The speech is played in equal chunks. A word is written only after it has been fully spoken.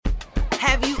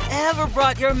Have you ever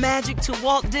brought your magic to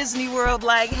Walt Disney World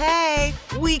like, hey,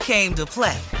 we came to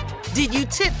play? Did you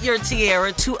tip your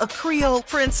tiara to a Creole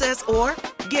princess or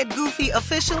get goofy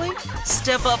officially?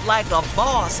 Step up like a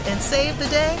boss and save the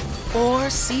day? Or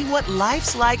see what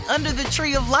life's like under the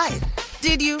tree of life?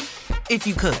 Did you? If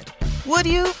you could. Would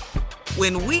you?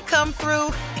 When we come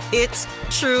through, it's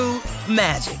true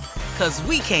magic. 'Cause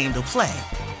we came to play.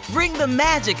 Bring the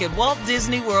magic at Walt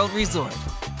Disney World Resort.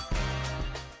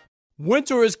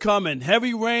 Winter is coming.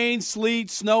 Heavy rain,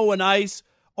 sleet, snow, and ice.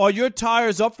 Are your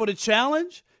tires up for the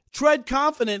challenge? Tread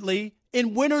confidently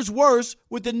in winter's worst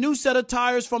with the new set of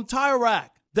tires from Tire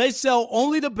Rack. They sell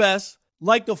only the best,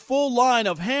 like the full line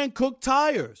of hand-cooked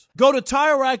tires. Go to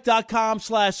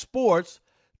TireRack.com/sports.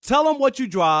 Tell them what you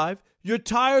drive. Your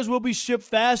tires will be shipped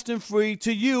fast and free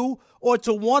to you or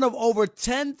to one of over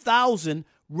 10,000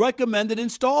 recommended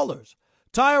installers.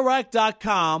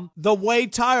 TireRack.com, the way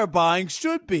tire buying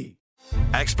should be.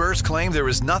 Experts claim there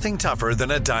is nothing tougher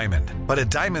than a diamond. But at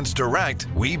Diamonds Direct,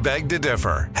 we beg to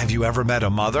differ. Have you ever met a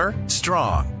mother?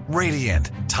 Strong, radiant,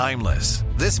 timeless.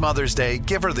 This Mother's Day,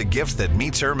 give her the gift that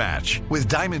meets her match. With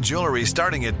diamond jewelry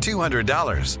starting at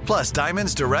 $200. Plus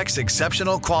Diamonds Direct's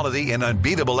exceptional quality and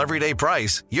unbeatable everyday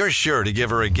price, you're sure to give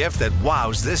her a gift that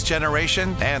wows this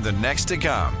generation and the next to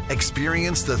come.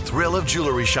 Experience the thrill of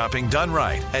jewelry shopping done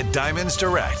right at Diamonds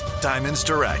Direct. Diamonds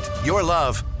Direct. Your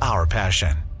love, our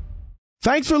passion.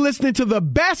 Thanks for listening to the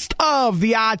best of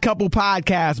the Odd Couple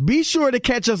podcast. Be sure to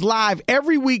catch us live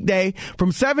every weekday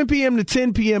from 7 p.m. to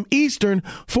 10 p.m. Eastern,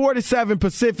 4 to 7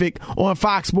 Pacific on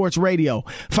Fox Sports Radio.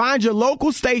 Find your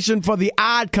local station for the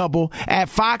Odd Couple at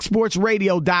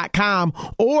foxsportsradio.com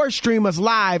or stream us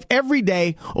live every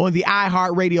day on the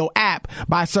iHeartRadio app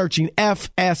by searching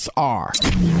FSR.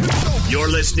 You're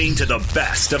listening to the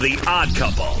best of the Odd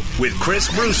Couple with Chris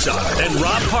Broussard and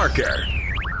Rob Parker.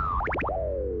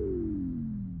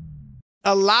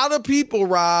 A lot of people,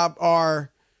 Rob, are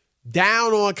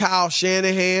down on Kyle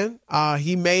Shanahan.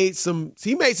 He made some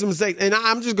mistakes, and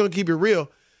I'm just going to keep it real.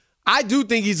 I do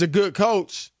think he's a good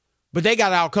coach, but they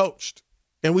got out-coached.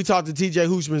 And we talked to TJ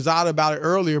Houshmandzadeh about it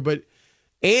earlier, but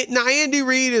now Andy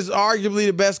Reid is arguably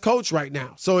the best coach right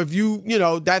now. So if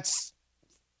that's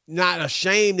not a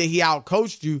shame that he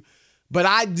out-coached you, but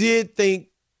I did think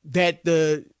that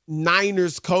the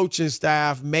Niners coaching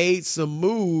staff made some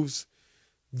moves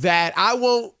that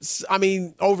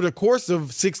over the course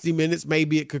of 60 minutes,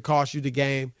 maybe it could cost you the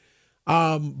game.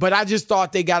 But I just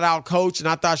thought they got out coached, and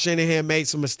I thought Shanahan made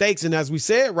some mistakes. And as we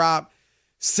said, Rob,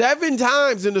 7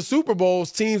 times in the Super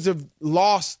Bowls, teams have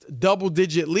lost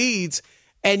double-digit leads,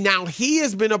 and now he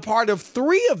has been a part of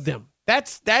 3 of them.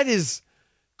 That is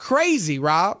crazy,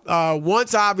 Rob.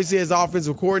 Once, obviously, as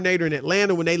offensive coordinator in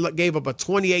Atlanta when they gave up a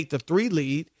 28-3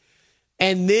 lead.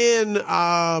 And then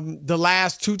the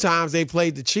last 2 times they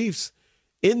played the Chiefs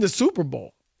in the Super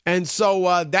Bowl. And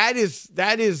so that is,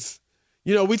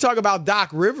 we talk about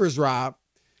Doc Rivers, Rob,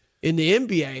 in the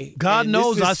NBA. God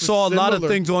knows I saw a lot of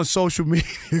things on social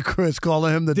media, Chris,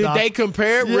 calling him the Doc. Did they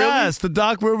compare it, really? Yes, the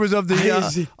Doc Rivers of the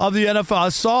NFL. I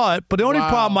saw it, but the only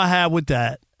problem I had with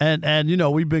that, and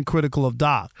we've been critical of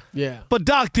Doc. Yeah. But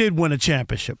Doc did win a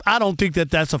championship. I don't think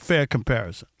that's a fair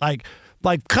comparison.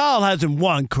 Like Kyle hasn't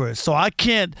won, Chris, so I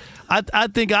can't. I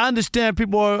think I understand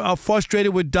people are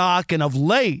frustrated with Doc and of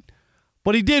late,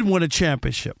 but he did win a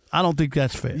championship. I don't think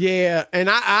that's fair. Yeah, and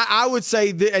I would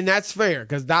say, and that's fair,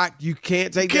 because Doc, you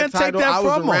can't take that title. I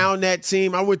was around that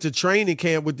team. I went to training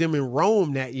camp with them in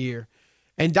Rome that year,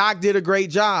 and Doc did a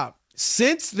great job.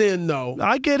 Since then, though,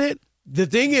 I get it. The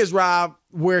thing is, Rob,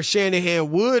 where Shanahan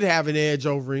would have an edge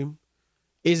over him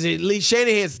is at least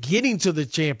Shanahan's getting to the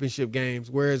championship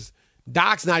games, whereas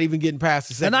Doc's not even getting past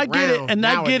the second round. And I get it, and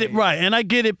nowadays. I get it, right. And I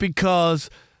get it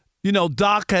because,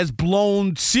 Doc has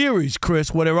blown series,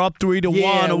 Chris, where they're up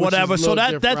 3-1 or whatever. So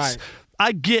that's right.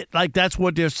 I get, that's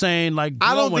what they're saying. I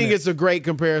don't think it's a great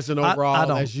comparison overall. I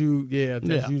don't.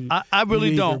 I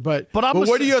really don't. But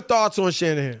what are your thoughts on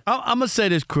Shanahan? I'm going to say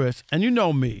this, Chris, and you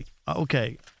know me.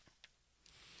 Okay.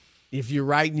 If you're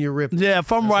writing, you're ripping. Yeah,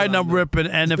 if I'm writing, I'm ripping.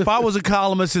 And if I was a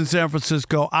columnist in San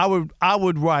Francisco, I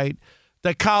would write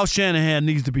that Kyle Shanahan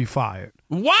needs to be fired.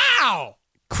 Wow.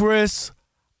 Chris,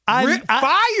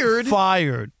 fired?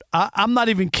 Fired. I'm not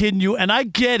even kidding you, and I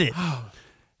get it.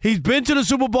 He's been to the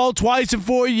Super Bowl twice in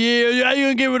 4 years. You're going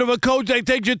to get rid of a coach that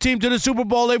takes your team to the Super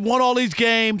Bowl. They've won all these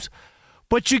games.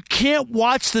 But you can't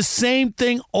watch the same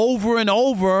thing over and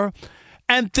over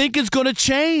and think it's going to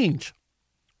change.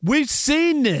 We've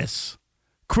seen this.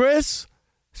 Chris,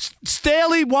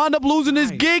 Staley wound up losing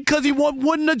his gig because he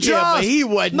wouldn't adjust. Yeah, but he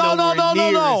wasn't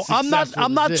No.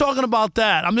 I'm not talking about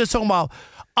that. I'm just talking about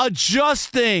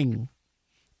adjusting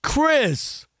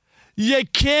Chris, you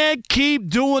can't keep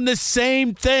doing the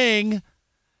same thing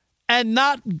and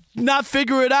not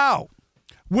figure it out.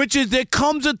 Which is, there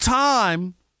comes a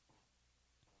time,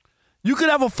 you could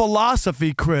have a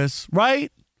philosophy, Chris,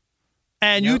 right?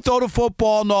 And you throw the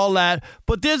football and all that,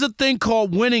 but there's a thing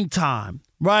called winning time,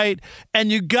 right?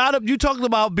 And you talking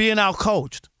about being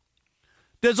out-coached.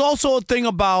 There's also a thing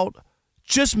about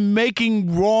just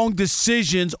making wrong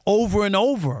decisions over and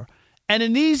over. And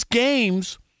in these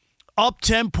games, up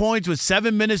 10 points with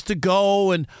 7 minutes to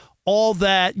go and all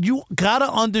that, you got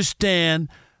to understand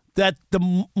that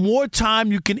the more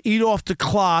time you can eat off the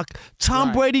clock,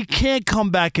 Tom Brady can't come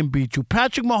back and beat you.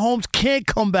 Patrick Mahomes can't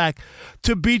come back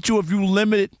to beat you if you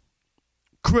limit,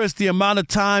 Chris, the amount of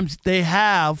times they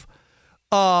have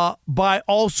by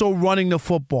also running the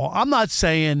football. I'm not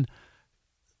saying,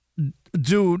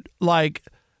 dude, like,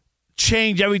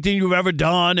 change everything you've ever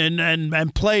done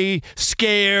and play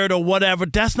scared or whatever.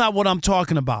 That's not what I'm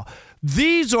talking about.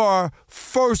 These are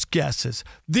first guesses.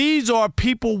 These are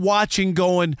people watching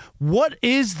going, what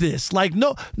is this? Like,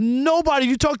 nobody,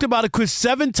 you talked about it, Chris,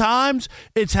 7 times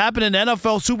it's happened in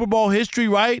NFL Super Bowl history,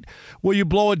 right? Where you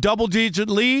blow a double-digit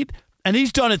lead, and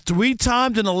he's done it 3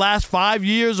 times in the last 5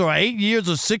 years or 8 years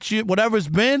or 6 years, whatever it's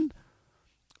been.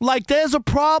 Like, there's a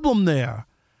problem there.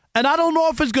 And I don't know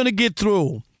if it's going to get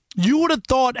through. You would have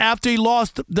thought after he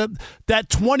lost that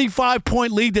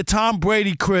 25-point lead to Tom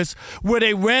Brady, Chris, where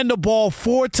they ran the ball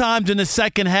 4 times in the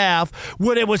second half,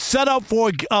 where they were set up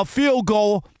for a field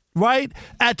goal, right,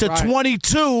 at the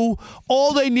 22,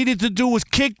 all they needed to do was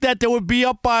kick that. They would be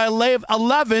up by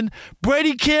 11.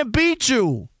 Brady can't beat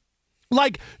you.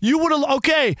 Like, you would have,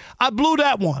 okay, I blew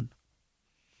that one.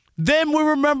 Then we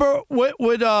remember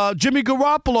with Jimmy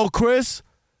Garoppolo, Chris,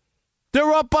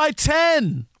 they're up by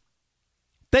 10.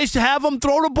 They should have them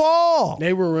throw the ball.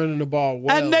 They were running the ball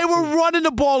well. And they were running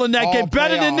the ball in that game.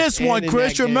 Better than this one,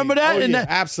 Chris. You remember that? Oh, yeah,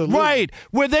 absolutely. Right.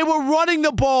 Where they were running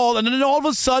the ball, and then all of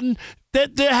a sudden,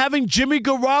 they're having Jimmy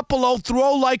Garoppolo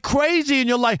throw like crazy, and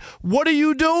you're like, what are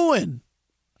you doing?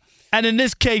 And in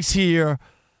this case here,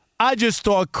 I just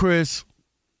thought, Chris,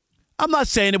 I'm not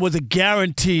saying it was a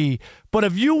guarantee, but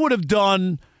if you would have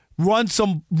run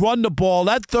the ball,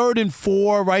 that 3rd and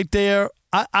 4 right there,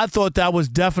 I thought that was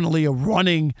definitely a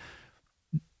running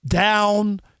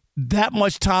down that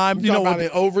much time. You know about in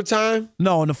overtime?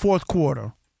 No, in the fourth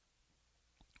quarter.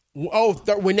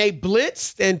 When they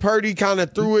blitzed and Purdy kind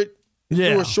of threw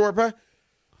a short pass?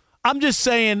 I'm just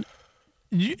saying,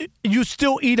 you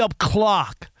still eat up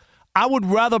clock. I would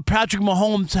rather Patrick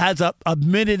Mahomes has a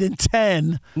minute and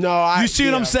 10. You see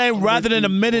what I'm saying? Rather than a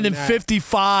minute and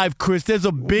 55, Chris. There's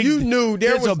a big You knew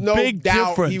there was no big doubt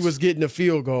difference. He was getting a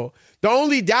field goal. The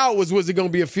only doubt was it going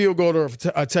to be a field goal or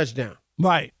a touchdown?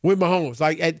 Right. With Mahomes.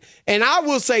 And I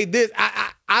will say this.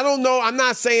 I don't know. I'm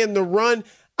not saying the run.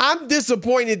 I'm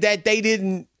disappointed that they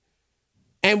didn't,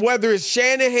 and whether it's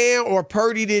Shanahan or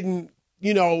Purdy didn't,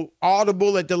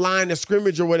 audible at the line of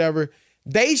scrimmage or whatever,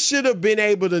 they should have been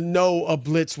able to know a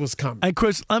blitz was coming. And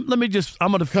Chris, I'm going to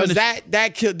finish.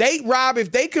 Because Rob,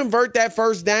 if they convert that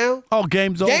first down,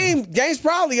 game's over. Game's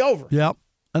probably over. Yep.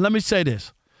 And let me say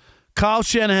this. Kyle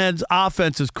Shanahan's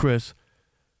offenses, Chris,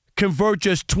 convert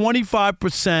just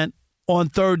 25% on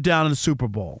 3rd down in the Super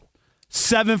Bowl.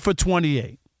 7 for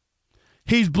 28.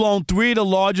 He's blown 3 of the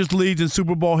largest leads in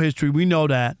Super Bowl history. We know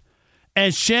that.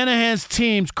 And Shanahan's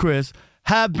teams, Chris,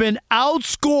 have been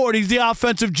outscored. He's the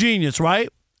offensive genius, right?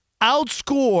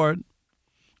 Outscored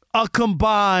a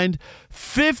combined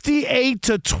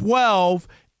 58-12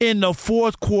 in the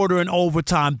fourth quarter and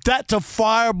overtime. That's a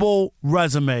fireable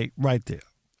resume right there.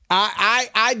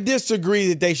 I disagree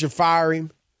that they should fire him.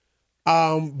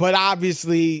 But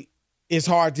obviously it's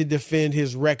hard to defend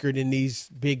his record in these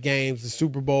big games, the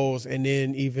Super Bowls, and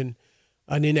then even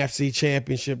an NFC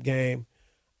championship game.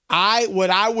 What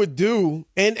I would do,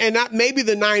 and maybe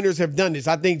the Niners have done this.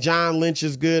 I think John Lynch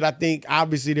is good. I think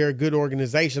obviously they're a good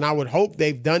organization. I would hope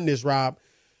they've done this, Rob.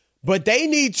 But they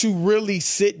need to really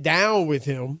sit down with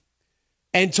him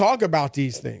and talk about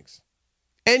these things.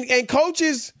 And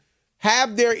coaches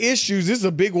have their issues. This is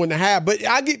a big one to have. But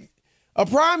I get a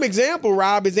prime example,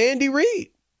 Rob, is Andy Reid.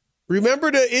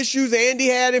 Remember the issues Andy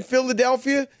had in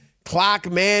Philadelphia? Clock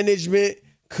management.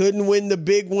 Couldn't win the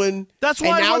big one. That's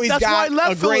why I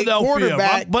left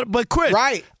Philadelphia. But Chris,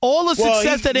 right. all the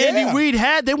success that Andy Reid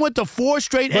had, they went to 4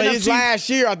 straight NFC. His last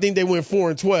year, I think they went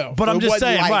 4-12. But I'm just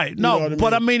saying, right? No,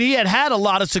 but I mean, he had a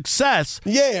lot of success.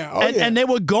 Yeah, and they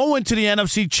were going to the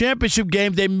NFC Championship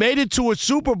game. They made it to a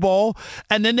Super Bowl,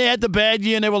 and then they had the bad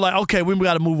year, and they were like, okay, we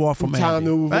got to move on from Andy. Time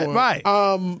to move on. Right.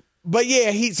 But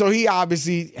yeah, he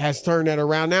obviously has turned that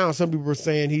around now. Some people are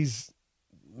saying he's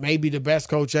maybe the best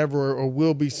coach ever or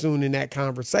will be soon in that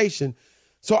conversation.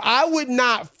 So I would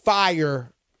not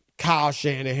fire Kyle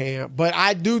Shanahan, but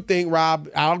I do think, Rob,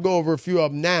 I'll go over a few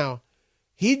of them now.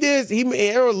 He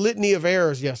made a litany of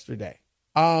errors yesterday.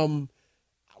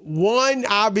 One,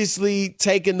 obviously,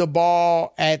 taking the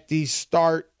ball at the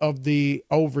start of the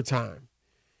overtime.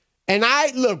 And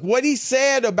look, what he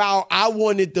said about I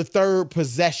wanted the third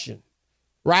possession,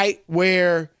 right?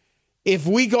 Where if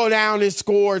we go down and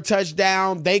score a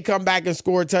touchdown, they come back and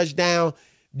score a touchdown.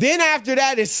 Then after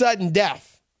that, it's sudden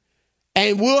death.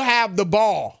 And we'll have the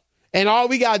ball. And all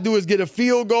we got to do is get a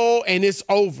field goal and it's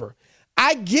over.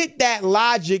 I get that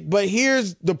logic, but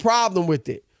here's the problem with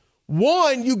it.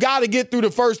 One, you got to get through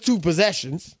the first two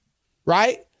possessions,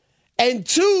 right? And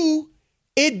two,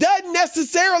 it doesn't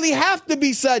necessarily have to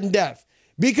be sudden death.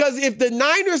 Because if the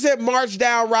Niners had marched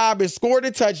down, Rob, and scored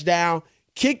a touchdown,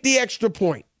 kicked the extra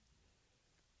point,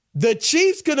 the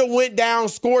Chiefs could have went down,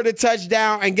 scored a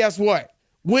touchdown, and guess what?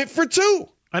 Went for two.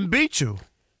 And beat you.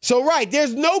 So, right,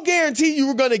 there's no guarantee you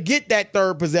were going to get that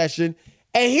third possession.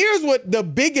 And here's what the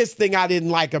biggest thing I didn't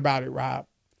like about it, Rob.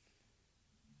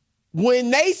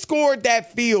 When they scored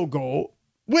that field goal,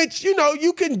 which,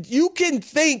 you can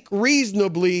think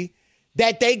reasonably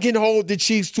that they can hold the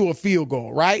Chiefs to a field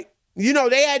goal, right?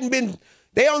 They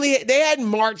hadn't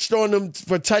marched on them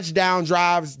for touchdown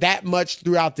drives that much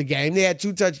throughout the game. They had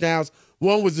two touchdowns.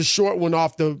 One was the short one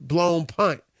off the blown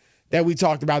punt that we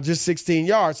talked about, just 16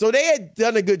 yards. So they had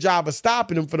done a good job of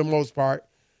stopping them for the most part.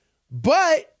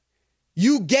 But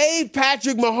you gave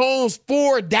Patrick Mahomes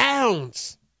 4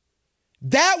 downs.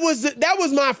 That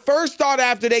was my first thought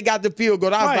after they got the field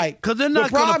goal. I was like, because they're not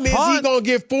the problem is he's going to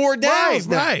get 4 downs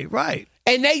now. Right.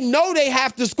 And they know they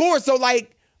have to score. So,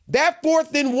 that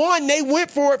 4th and 1, they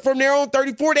went for it from their own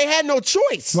 34. They had no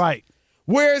choice. Right.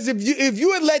 Whereas if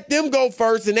you had let them go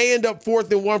first and they end up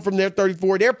 4th and 1 from their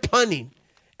 34, they're punting.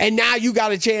 And now you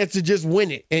got a chance to just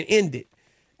win it and end it.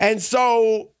 And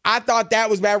so I thought that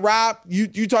was bad. Rob,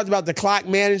 you talked about the clock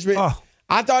management. Oh.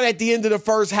 I thought at the end of the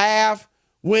first half,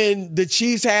 when the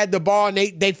Chiefs had the ball and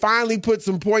they finally put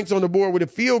some points on the board with a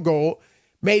field goal,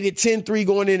 made it 10-3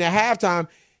 going into halftime,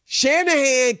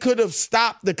 Shanahan could have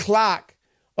stopped the clock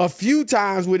a few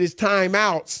times with his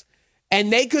timeouts,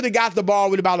 and they could have got the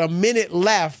ball with about a minute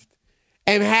left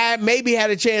and maybe had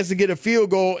a chance to get a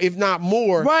field goal, if not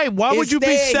more. Right. Why would you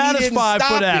be satisfied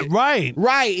for that? It. Right.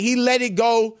 Right. He let it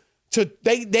go to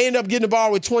they end up getting the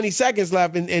ball with 20 seconds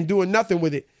left and doing nothing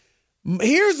with it.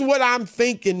 Here's what I'm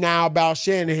thinking now about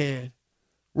Shanahan.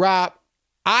 Rob,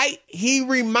 he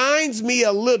reminds me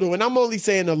a little, and I'm only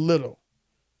saying a little,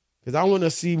 because I want to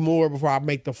see more before I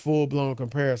make the full-blown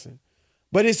comparison.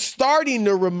 But it's starting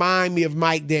to remind me of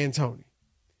Mike D'Antoni.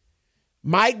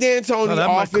 Mike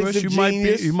D'Antoni, offensive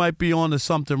genius. You might be on to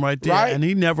something right there, right? And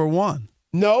he never won.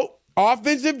 No,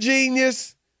 offensive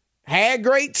genius, had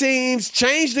great teams,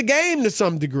 changed the game to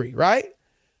some degree, right?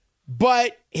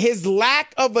 But his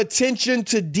lack of attention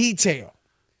to detail.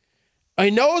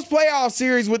 In those playoff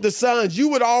series with the Suns,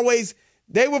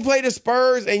 they would play the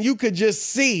Spurs, and you could just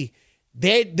see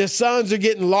the Suns are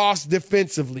getting lost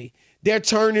defensively. They're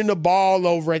turning the ball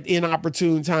over at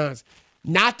inopportune times.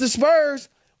 Not the Spurs,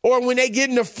 or when they get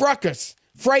in the fracas,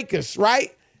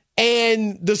 right?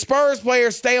 And the Spurs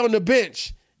players stay on the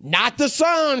bench. Not the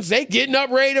Suns. They getting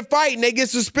up ready to fight, and they get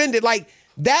suspended.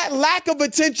 That lack of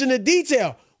attention to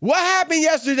detail. What happened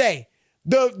yesterday?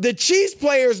 The Chiefs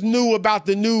players knew about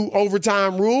the new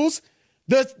overtime rules.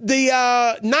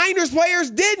 The Niners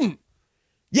players didn't.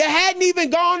 You hadn't even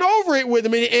gone over it with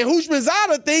them. And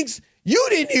Houshmandzadeh thinks you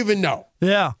didn't even know.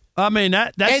 Yeah. I mean,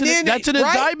 that's an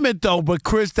indictment, though. But,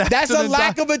 Chris, that's a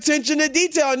lack of attention to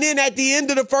detail. And then at the end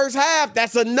of the first half,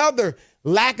 that's another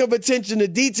lack of attention to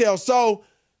detail. So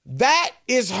that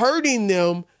is hurting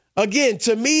them. Again,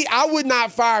 to me, I would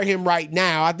not fire him right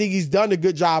now. I think he's done a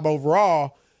good job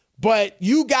overall. But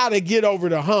you got to get over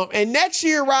the hump. And next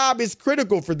year, Rob, is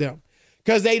critical for them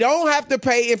because they don't have to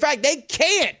pay. In fact, they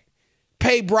can't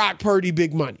pay Brock Purdy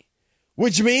big money,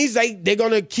 which means they're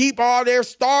going to keep all their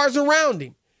stars around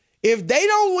him. If they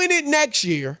don't win it next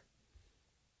year,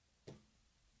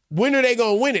 when are they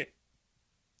going to win it?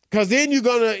 Because then you're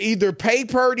going to either pay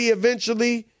Purdy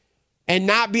eventually and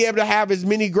not be able to have as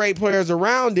many great players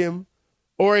around him,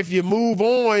 or if you move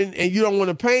on and you don't want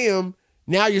to pay him,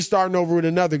 now you're starting over with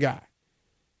another guy.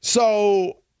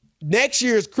 So next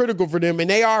year is critical for them, and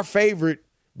they are favorite,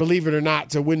 believe it or not,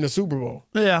 to win the Super Bowl.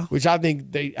 Yeah, which I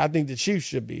think the Chiefs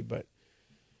should be, but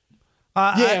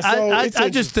I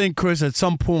just think, Chris, at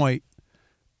some point,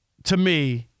 to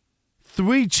me,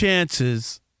 3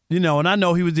 chances. And I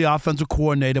know he was the offensive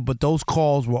coordinator, but those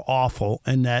calls were awful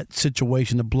in that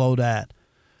situation to blow that.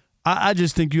 I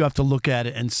just think you have to look at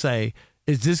it and say,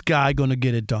 is this guy going to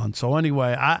get it done? So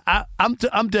anyway,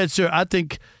 I'm dead sure. I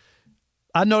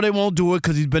know they won't do it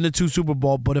because he's been to 2 Super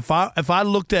Bowls, but if I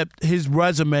looked at his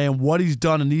resume and what he's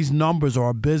done and these numbers are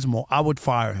abysmal, I would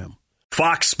fire him.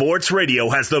 Fox Sports Radio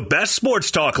has the best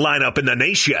sports talk lineup in the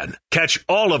nation. Catch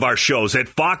all of our shows at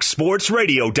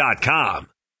foxsportsradio.com.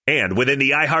 And within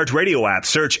the iHeartRadio app,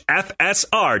 search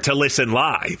FSR to listen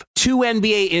live. 2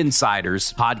 NBA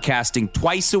insiders podcasting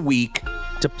twice a week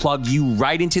to plug you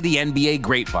right into the NBA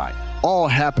grapevine. All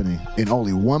happening in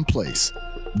only one place.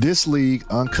 This League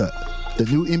Uncut, the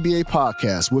new NBA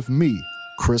podcast with me,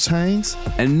 Chris Haynes,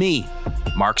 and me,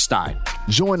 Mark Stein.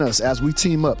 Join us as we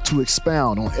team up to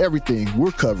expound on everything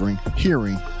we're covering,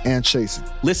 hearing, and chasing.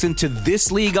 Listen to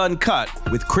This League Uncut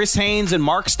with Chris Haynes and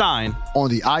Mark Stein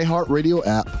on the iHeartRadio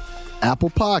app,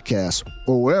 Apple Podcasts,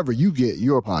 or wherever you get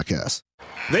your podcasts.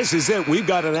 This is it. We've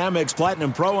got an Amex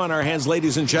Platinum Pro on our hands,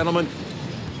 ladies and gentlemen.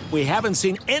 We haven't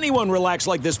seen anyone relax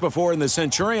like this before in the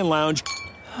Centurion Lounge.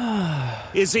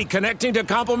 Is he connecting to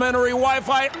complimentary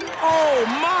Wi-Fi? Oh,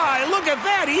 my. Look at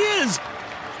that. He is.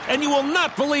 And you will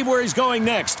not believe where he's going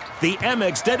next. The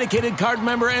Amex dedicated card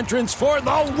member entrance for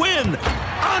the win.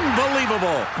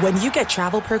 Unbelievable. When you get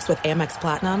travel perks with Amex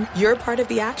Platinum, you're part of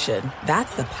the action.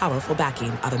 That's the powerful backing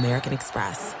of American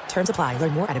Express. Terms apply.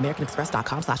 Learn more at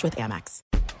americanexpress.com/withAmex.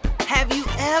 Have you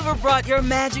ever brought your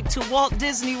magic to Walt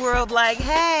Disney World like,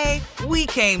 hey, we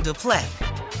came to play?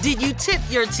 Did you tip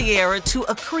your tiara to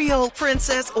a Creole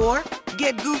princess or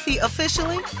get goofy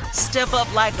officially? Step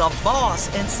up like a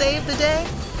boss and save the day?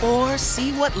 Or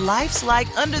see what life's like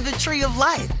under the tree of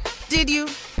life? Did you?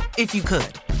 If you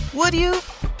could. Would you?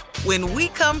 When we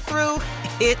come through,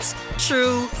 it's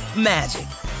true magic.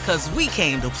 'Cause we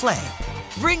came to play.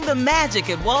 Bring the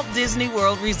magic at Walt Disney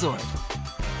World Resort.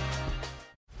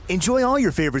 Enjoy all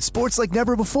your favorite sports like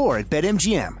never before at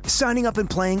BetMGM. Signing up and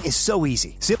playing is so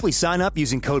easy. Simply sign up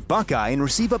using code Buckeye and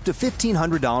receive up to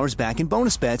 $1,500 back in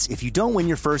bonus bets if you don't win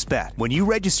your first bet. When you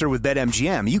register with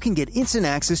BetMGM, you can get instant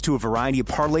access to a variety of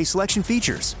parlay selection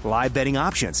features, live betting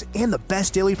options, and the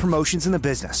best daily promotions in the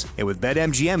business. And with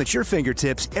BetMGM at your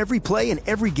fingertips, every play and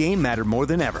every game matter more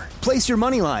than ever. Place your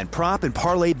moneyline, prop, and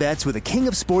parlay bets with the king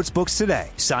of sportsbooks today.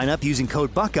 Sign up using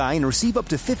code Buckeye and receive up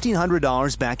to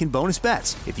 $1,500 back in bonus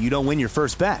bets if you don't win your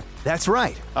first bet. That's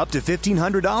right, up to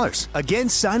 $1,500. Again,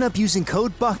 sign up using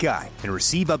code Buckeye and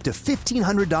receive up to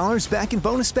 $1,500 back in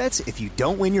bonus bets if you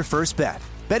don't win your first bet.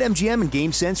 BetMGM and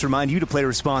GameSense remind you to play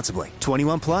responsibly.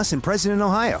 21 plus and present in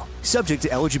Ohio. Subject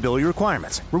to eligibility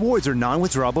requirements. Rewards are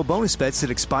non-withdrawable bonus bets that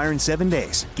expire in 7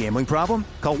 days. Gambling problem?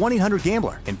 Call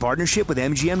 1-800-GAMBLER in partnership with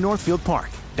MGM Northfield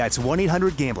Park. That's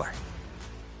 1-800-GAMBLER.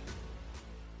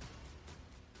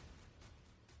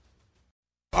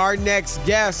 Our next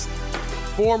guest,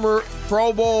 former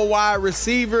Pro Bowl wide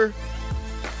receiver,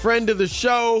 friend of the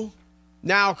show,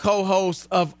 now co-host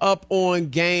of Up On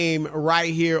Game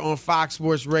right here on Fox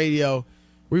Sports Radio.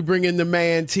 We bring in the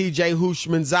man, TJ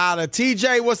Houshmandzadeh.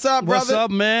 TJ, what's up, brother? What's up,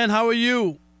 man? How are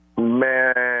you?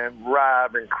 Man,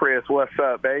 Rob and Chris, what's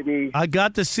up, baby? I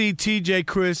got to see TJ,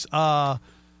 Chris,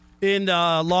 in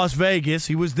Las Vegas.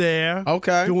 He was there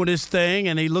doing his thing,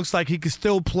 and he looks like he can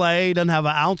still play. He doesn't have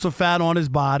an ounce of fat on his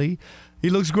body.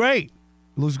 He looks great.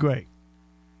 Looks great.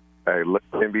 Hey, look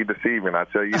can be deceiving, I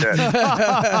tell you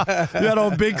that. You got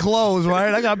on big clothes,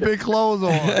 right? I got big clothes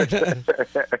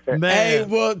on. Man. Hey,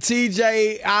 well,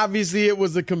 TJ, obviously it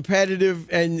was a competitive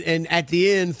and at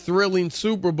the end thrilling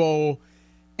Super Bowl,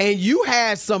 and you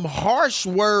had some harsh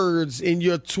words in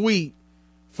your tweet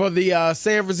for the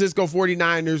San Francisco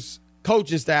 49ers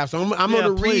coaching staff. So I'm going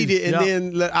to read it, and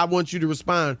then I want you to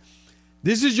respond.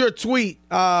 This is your tweet.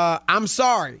 I'm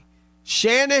sorry.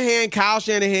 Kyle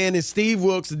Shanahan, and Steve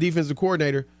Wilks, the defensive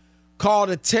coordinator, called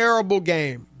a terrible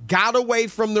game. Got away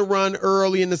from the run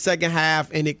early in the second half,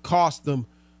 and it cost them.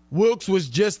 Wilks was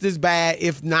just as bad,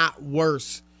 if not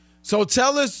worse. So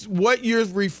tell us what you're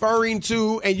referring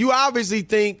to, and you obviously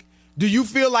think, do you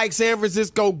feel like San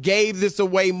Francisco gave this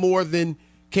away more than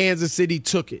Kansas City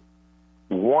took it?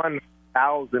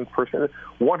 1,000%.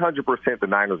 100% the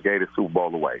Niners gave the Super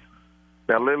Bowl away.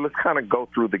 Now, let's kind of go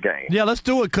through the game. Yeah, let's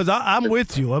do it because I'm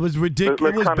with you. It was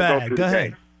ridiculous. It was bad. Go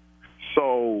ahead.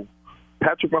 So,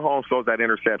 Patrick Mahomes throws that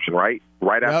interception, right?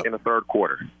 Right after in the third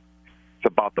quarter. It's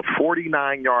about the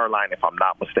 49-yard line, if I'm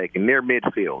not mistaken, near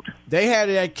midfield. They had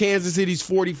it at Kansas City's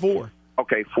 44.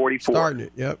 Okay, 44. Starting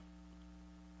it, yep.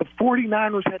 The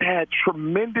 49ers had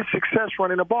tremendous success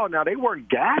running the ball. Now, they weren't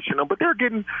gashing them, but they're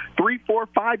getting 3, 4,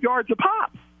 5 yards a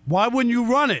pop. Why wouldn't you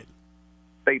run it?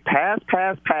 They pass,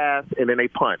 and then they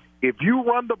punt. If you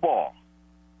run the ball,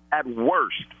 at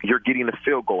worst, you're getting a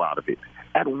field goal out of it.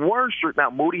 At worst, now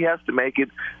Moody has to make it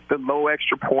the low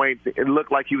extra point. It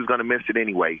looked like he was going to miss it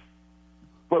anyway.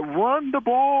 But run the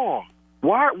ball.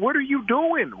 What are you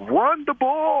doing? Run the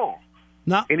ball.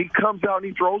 No. And he comes out and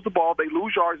he throws the ball. They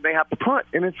lose yards and they have to punt.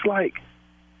 And it's like,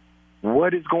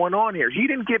 what is going on here? He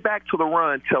didn't get back to the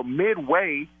run till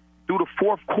midway through the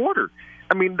fourth quarter.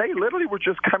 I mean, they literally were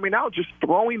just coming out, just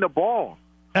throwing the ball.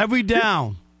 Every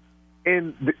down.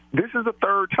 And this is the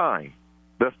third time.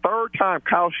 The third time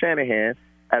Kyle Shanahan,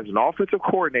 as an offensive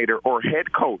coordinator or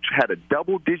head coach, had a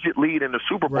double-digit lead in the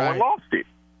Super Bowl and lost it.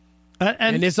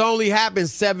 And it's only happened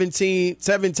seven times.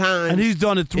 And he's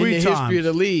done it 3 times. In the history of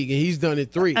the league, and he's done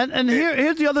it 3. And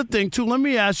here's the other thing, too. Let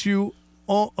me ask you,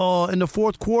 in the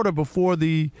fourth quarter before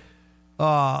the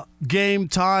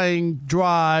game-tying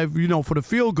drive, for the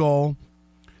field goal,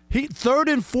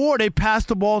 3rd and 4, they passed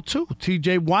the ball, too,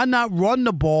 TJ. Why not run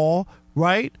the ball,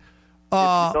 right? If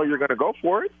you know you're going to go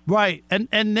for it. Right. And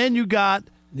then you got...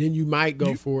 Then you might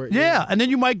go for it. Yeah, and then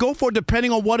you might go for it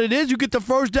depending on what it is. You get the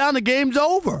first down, the game's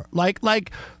over.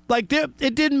 It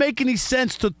didn't make any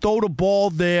sense to throw the ball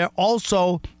there.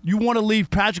 Also, you want to leave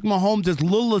Patrick Mahomes as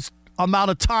little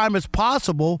amount of time as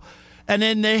possible, and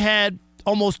then they had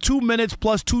almost 2 minutes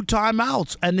plus 2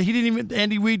 timeouts, and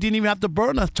Andy Reid didn't even have to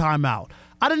burn a timeout.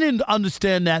 I didn't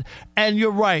understand that, and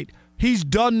you're right. He's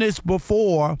done this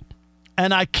before,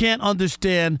 and I can't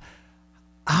understand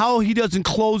how he doesn't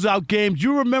close out games.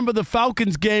 You remember the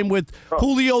Falcons game with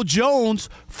Julio Jones,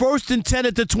 1st and 10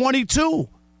 at the 22,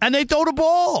 and they throw the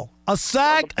ball, a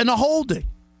sack and a holding.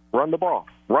 Run the ball.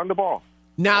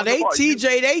 Now, they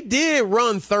did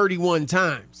run 31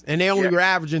 times, and they only were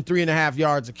averaging 3.5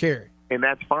 yards a carry. And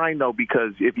that's fine, though,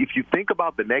 because if you think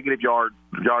about the negative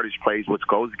yardage plays, which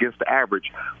goes against the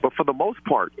average, but for the most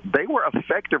part, they were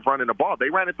effective running the ball.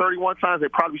 They ran it 31 times. They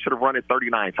probably should have run it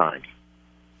 39 times.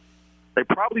 They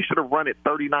probably should have run it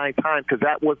 39 times because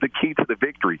that was the key to the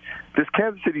victory. This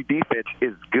Kansas City defense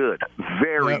is good,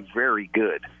 very, very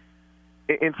good.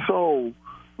 And so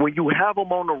when you have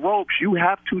them on the ropes, you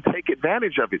have to take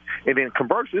advantage of it. And then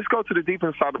conversely, let's go to the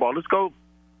defense side of the ball. Let's go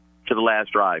to the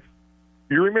last drive.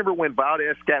 You remember when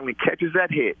Valdez-Scantling catches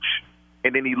that hitch,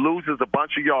 and then he loses a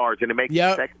bunch of yards, and it makes it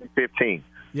 2nd and 15.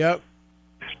 Yep.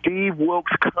 Steve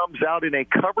Wilks comes out in a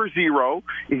cover 0.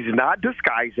 He's not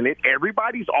disguising it.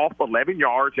 Everybody's off 11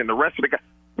 yards, and the rest of the guys,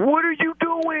 what are you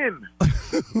doing?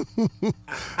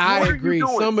 I agree.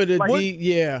 Some of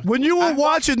the When you were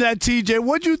watching that, TJ,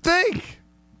 what'd you think?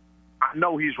 I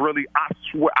know he's really. I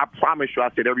swear. I promise you. I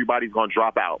said everybody's going to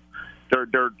drop out. They're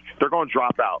going to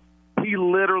drop out. He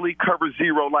literally covers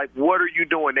 0. Like, what are you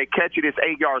doing? They catch it. It's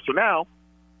 8 yards. So now,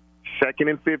 2nd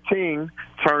and 15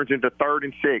 turns into 3rd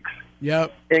and 6.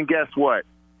 Yep. And guess what?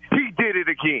 He did it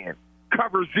again.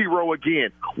 Cover 0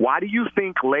 again. Why do you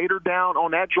think later down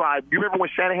on that drive, you remember when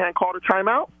Shanahan called a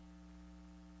timeout?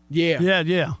 Yeah.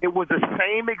 It was the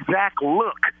same exact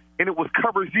look, and it was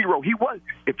cover 0.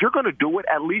 If you're going to do it,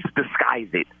 at least disguise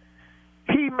it.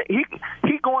 He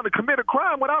going to commit a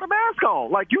crime without a mask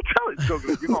on. Like, you tell it, so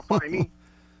you're going to find me.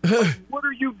 What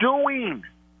are you doing?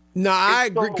 No, I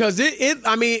agree because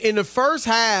in the first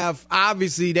half,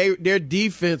 obviously their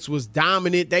defense was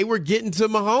dominant. They were getting to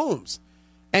Mahomes,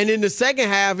 and in the second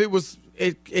half,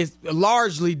 it's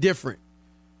largely different.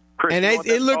 Chris, and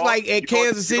it looked like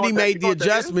Kansas City made the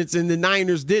adjustments, and the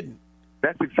Niners didn't.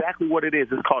 That's exactly what it is.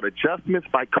 It's called adjustments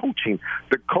by coaching.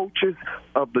 The coaches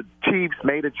of the Chiefs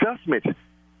made adjustments,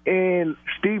 and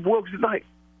Steve Wilks is like,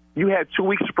 you had 2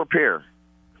 weeks to prepare.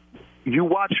 You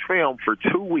watched film for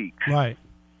 2 weeks, right?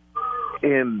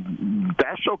 And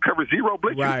that show cover 0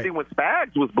 blitz. Right. You see when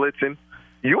Spags was blitzing,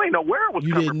 you ain't know where it was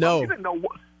coming from. You didn't know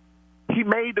what. He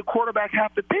made the quarterback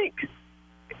have to think.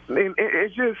 And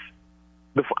it's just,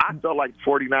 I felt like the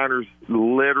 49ers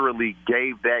literally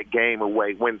gave that game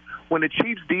away. When the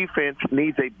Chiefs defense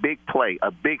needs a big play, a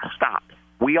big stop,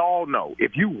 we all know,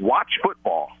 if you watch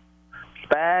football,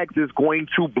 Spags is going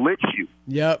to blitz you.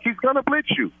 Yep. He's going to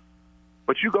blitz you.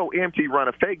 But you go empty, run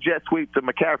a fake jet sweep to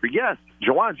McCaffrey. Yes,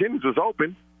 Jawan Jennings was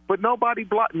open, but nobody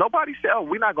said,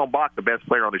 we're not going to block the best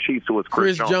player on the Chiefs, who is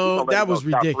Chris Jones. That was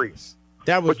ridiculous.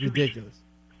 That was ridiculous.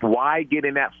 Why get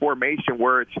in that formation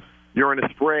where you're in a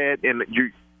spread and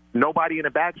nobody in the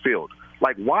backfield?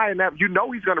 Like, why in that? You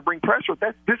know he's going to bring pressure.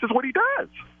 This is what he does.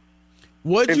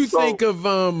 What do you think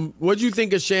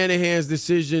of Shanahan's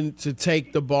decision to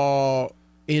take the ball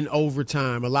in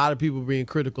overtime? A lot of people being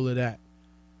critical of that.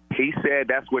 He said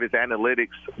that's what his analytics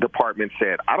department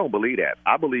said. I don't believe that.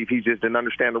 I believe he just didn't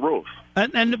understand the rules.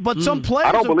 But some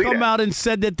players have come out and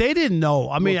said that they didn't know.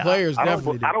 I mean, players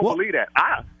definitely did. I don't believe that.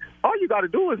 All you got to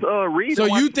do is read. So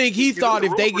you think he thought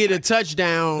if they get a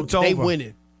touchdown, they win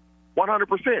it?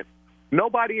 100%.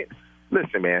 Nobody.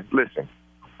 Listen, man. Listen.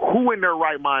 Who in their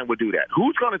right mind would do that?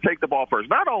 Who's going to take the ball first?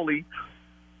 Not only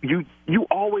you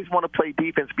always want to play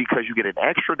defense because you get an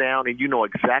extra down and you know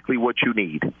exactly what you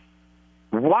need.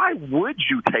 Why would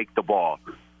you take the ball?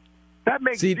 That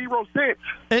makes zero sense.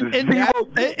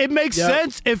 It makes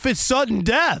sense if it's sudden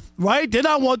death, right? Then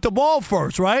I want the ball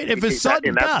first, right? If it's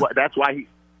sudden death. That's why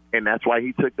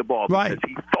he took the ball, because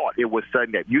he thought it was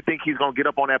sudden death. You think he's going to get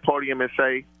up on that podium and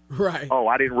say, "Oh,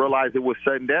 I didn't realize it was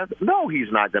sudden death"? No,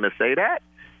 he's not going to say that.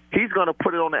 He's going to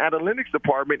put it on the analytics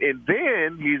department, and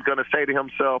then he's going to say to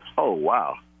himself, "Oh,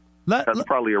 wow, that's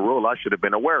probably a rule I should have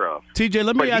been aware of." TJ,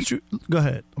 let me ask you. Go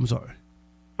ahead. I'm sorry.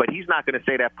 But he's not going to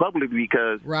say that publicly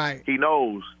because he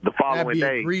knows the following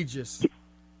day. Egregious.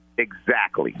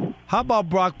 Exactly. How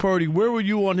about Brock Purdy? Where were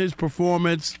you on his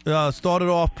performance? Started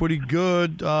off pretty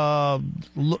good, a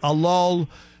lull,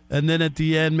 and then at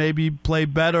the end maybe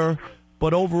played better.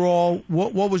 But overall,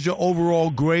 what was your overall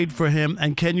grade for him,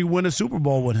 and can you win a Super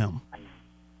Bowl with him?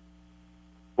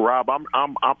 Rob,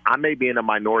 I may be in a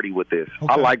minority with this.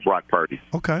 Okay. I like Brock Purdy.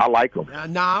 Okay. I like him.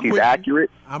 He's accurate.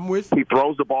 I'm with you. He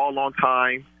throws the ball on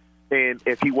time. And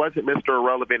if he wasn't Mr.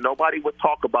 Irrelevant, nobody would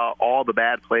talk about all the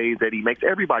bad plays that he makes.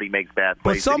 Everybody makes bad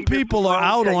plays. But some people are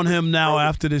out on him now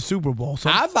after the Super Bowl.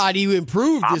 I thought he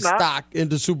improved his stock in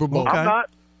the Super Bowl. Okay.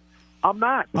 I'm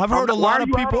not. I've heard a lot of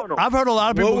people go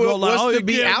like, "Oh, you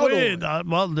can't win."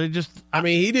 Well, they just. I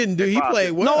mean, he didn't do. He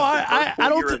played well. No, I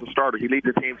don't think. As a starter, he leads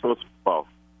the team to a Super Bowl.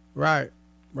 Right.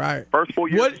 First 4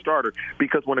 years as a starter.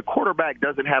 Because when a quarterback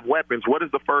doesn't have weapons, what is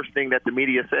the first thing that the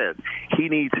media says? He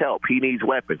needs help. He needs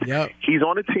weapons. Yep. He's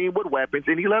on a team with weapons,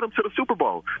 and he led them to the Super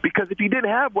Bowl. Because if he didn't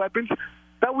have weapons,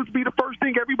 that would be the first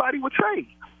thing everybody would say.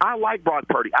 I like Brock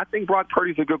Purdy. I think Brock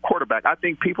Purdy's a good quarterback. I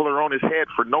think people are on his head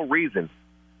for no reason.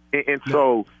 And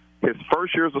so his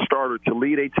first year as a starter to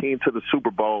lead a team to the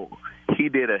Super Bowl, he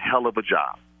did a hell of a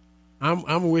job.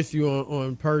 I'm with you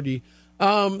on Purdy.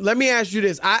 Let me ask you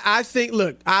this. I think,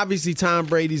 look, obviously Tom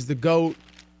Brady's the GOAT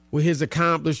with his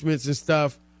accomplishments and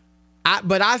stuff.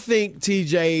 But I think,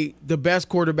 TJ, the best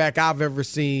quarterback I've ever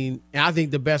seen, and I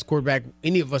think the best quarterback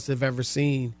any of us have ever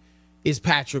seen, is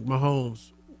Patrick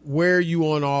Mahomes. Where are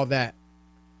you on all that?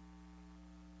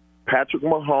 Patrick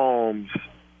Mahomes,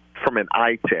 from an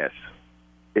eye test,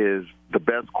 is the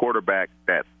best quarterback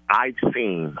that I've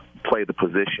seen play the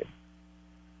position.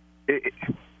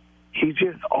 He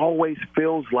just always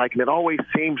feels like, and it always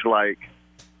seems like,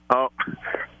 10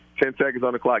 seconds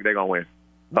on the clock, they're going to win.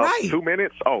 Right. 2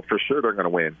 minutes, for sure they're going to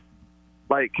win.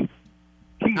 Like,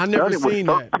 he's I've never done it with seen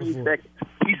 13 seconds.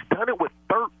 He's done it with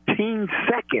 13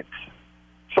 seconds.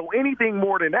 So anything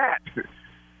more than that,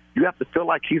 you have to feel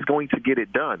like he's going to get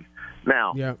it done.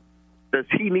 Now, does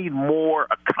he need more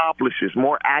accomplishes,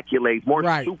 more accolades, more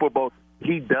Super Bowls?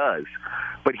 He does.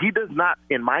 But he does not,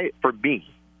 for me,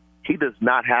 he does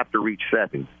not have to reach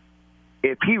 7.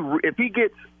 If he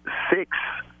gets 6,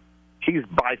 he's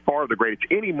by far the greatest.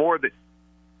 Any more than,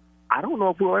 I don't know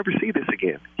if we'll ever see this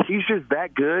again. He's just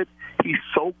that good. He's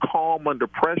so calm under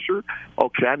pressure.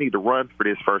 Okay, I need to run for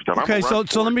this first time. Okay, so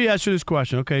let me ask you this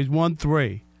question. Okay, he's won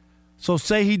 3. So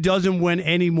say he doesn't win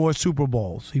any more Super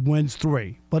Bowls. He wins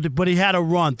 3. But he had a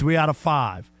run, 3 out of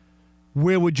 5.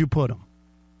 Where would you put him?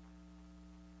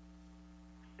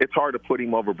 It's hard to put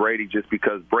him over Brady just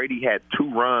because Brady had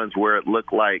 2 runs where it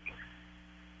looked like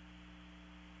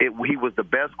he was the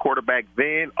best quarterback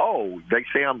then. Oh, they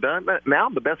say I'm done. Now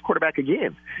I'm the best quarterback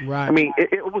again. Right. I mean,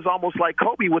 it was almost like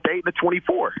Kobe with 8 and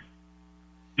 24.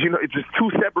 You know, it's just 2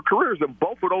 separate careers, and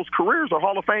both of those careers are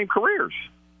Hall of Fame careers.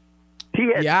 He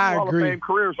had 2 Hall of Fame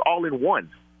careers all in one.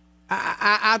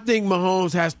 I think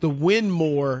Mahomes has to win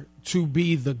more to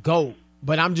be the GOAT.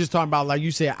 But I'm just talking about, like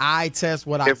you said, eye test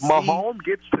what I see. If Mahomes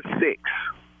gets to 6,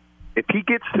 it's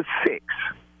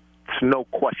no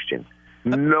question.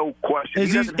 No question.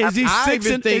 Is he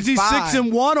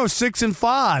 6-1 or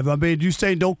 6-5? I mean, you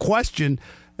say no question.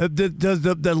 Does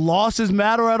the losses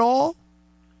matter at all?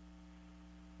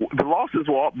 The losses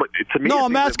will, but to me, no.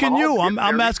 I'm asking you. I'm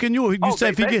asking you. You say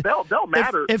they'll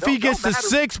matter. If he gets to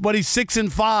 6, but he's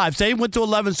 6-5. Say he went to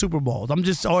 11 Super Bowls.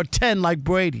 or 10 like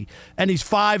Brady, and he's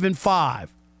 5-5.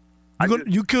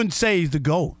 You couldn't say he's the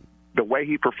GOAT. The way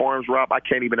he performs, Rob, I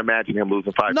can't even imagine him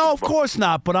losing 5. No, of course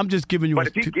not. But I'm just giving you. But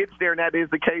if he gets there and that is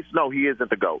the case, no, he isn't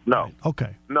the GOAT. No. Right.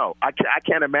 Okay. No, I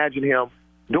can't imagine him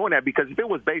doing that, because if it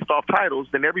was based off titles,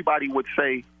 then everybody would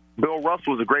say Bill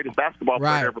Russell was the greatest basketball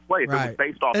player ever played. If it was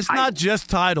based off It's titles. not just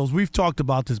titles. We've talked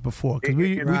about this before, because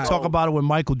we talk about it with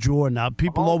Michael Jordan. Now,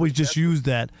 people always just use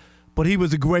that, but he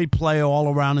was a great player all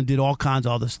around and did all kinds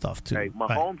of other stuff, too. Hey,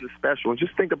 Mahomes is special. And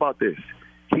just think about this.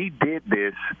 He did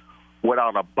this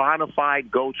without a bona fide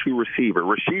go-to receiver.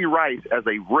 Rashee Rice, as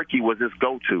a rookie, was his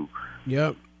go-to.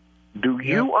 Yep. Do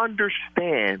you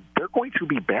understand they're going to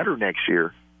be better next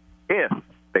year if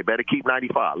they better keep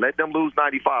 95? Let them lose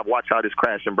 95. Watch how this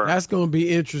crash and burn. That's going to be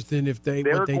interesting if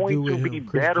they're going to be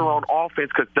better on offense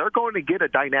because they're going to get a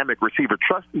dynamic receiver.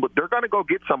 Trust me, but they're going to go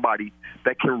get somebody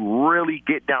that can really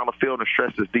get down the field and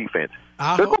stress this defense.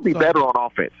 They're going to be better on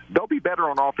offense. They'll be better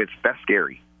on offense. That's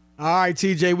scary. All right,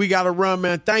 TJ, we got to run,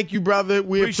 man. Thank you, brother.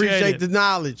 We appreciate the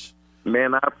knowledge.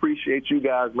 Man, I appreciate you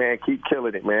guys, man. Keep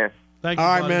killing it, man. Thank you,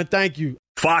 all right, buddy. man. Thank you.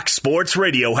 Fox Sports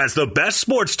Radio has the best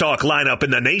sports talk lineup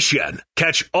in the nation.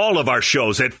 Catch all of our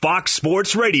shows at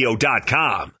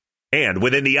foxsportsradio.com. And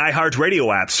within the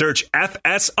iHeartRadio app, search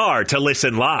FSR to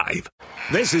listen live.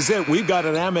 This is it. We've got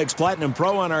an Amex Platinum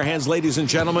Pro on our hands, ladies and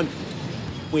gentlemen.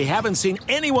 We haven't seen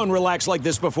anyone relax like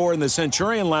this before in the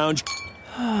Centurion Lounge.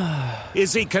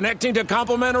 Is he connecting to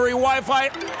complimentary Wi-Fi?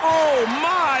 Oh,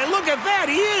 my. Look at that.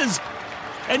 He is.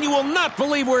 And you will not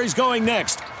believe where he's going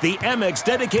next. The Amex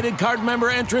dedicated card member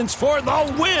entrance for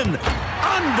the win.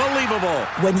 Unbelievable.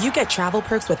 When you get travel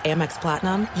perks with Amex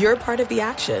Platinum, you're part of the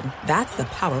action. That's the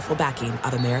powerful backing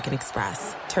of American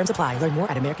Express. Terms apply. Learn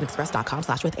more at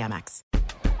americanexpress.com/withAmex.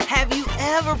 Have you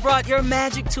ever brought your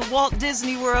magic to Walt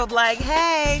Disney World like,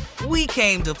 hey, we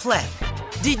came to play?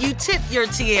 Did you tip your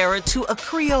tiara to a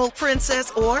Creole princess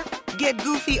or get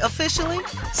goofy officially?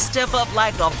 Step up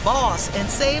like a boss and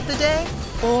save the day?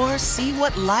 Or see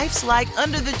what life's like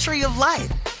under the tree of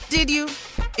life? Did you?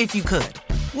 If you could.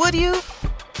 Would you?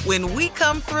 When we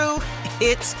come through,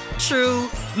 it's true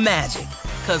magic.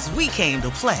 'Cause we came to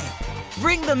play.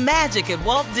 Bring the magic at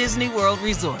Walt Disney World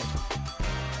Resort.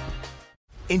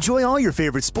 Enjoy all your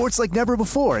favorite sports like never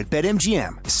before at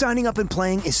BetMGM. Signing up and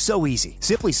playing is so easy.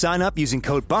 Simply sign up using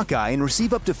code Buckeye and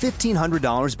receive up to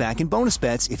 $1,500 back in bonus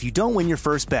bets if you don't win your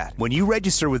first bet. When you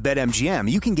register with BetMGM,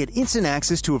 you can get instant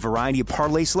access to a variety of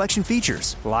parlay selection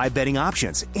features, live betting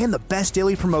options, and the best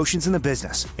daily promotions in the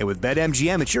business. And with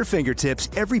BetMGM at your fingertips,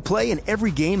 every play and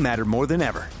every game matter more than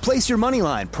ever. Place your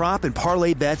moneyline, prop, and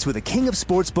parlay bets with the king of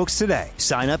sportsbooks today.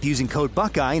 Sign up using code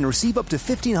Buckeye and receive up to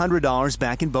 $1,500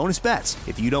 back in bonus bets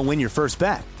if you don't win your first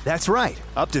bet. That's right,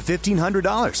 up to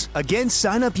 $1,500. Again,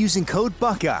 sign up using code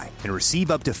Buckeye and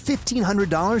receive up to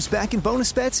 $1,500 back in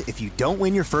bonus bets if you don't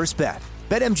win your first bet.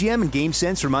 BetMGM and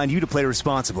GameSense remind you to play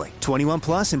responsibly. 21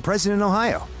 plus and present in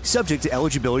Ohio. Subject to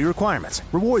eligibility requirements.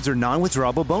 Rewards are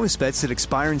non-withdrawable bonus bets that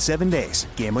expire in 7 days.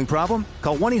 Gambling problem?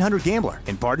 Call 1-800-GAMBLER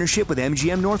in partnership with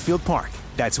MGM Northfield Park.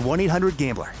 That's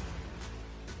 1-800-GAMBLER.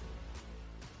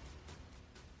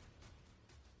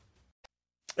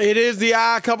 It is the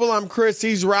Odd Couple. I'm Chris.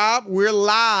 He's Rob. We're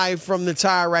live from the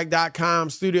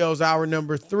TireRack.com studios, hour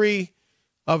number 3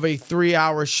 of a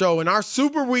 3-hour show. And our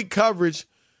Super Week coverage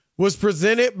was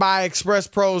presented by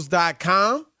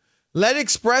ExpressPros.com. Let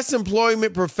Express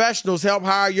Employment Professionals help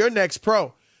hire your next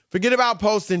pro. Forget about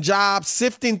posting jobs,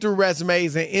 sifting through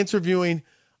resumes, and interviewing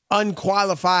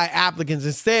unqualified applicants.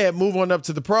 Instead, move on up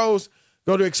to the pros.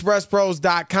 Go to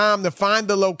ExpressPros.com to find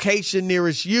the location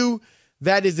nearest you.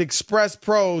 That is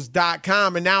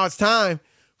ExpressPros.com. And now it's time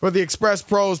for the Express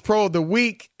Pros Pro of the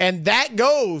Week. And that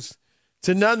goes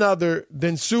to none other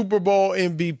than Super Bowl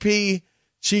MVP,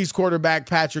 Chiefs quarterback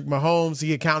Patrick Mahomes.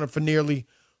 He accounted for nearly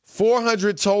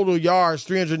 400 total yards,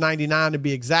 399 to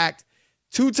be exact.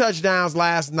 2 touchdowns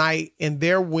last night in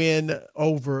their win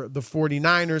over the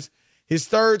 49ers. His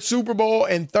third Super Bowl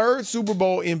and third Super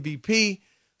Bowl MVP.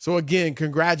 So again,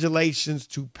 congratulations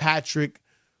to Patrick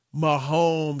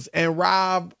Mahomes. And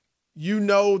Rob, you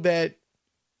know that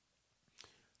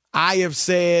I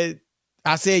said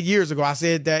years ago, I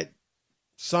said that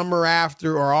summer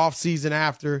after or off season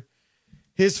after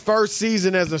his first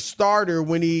season as a starter,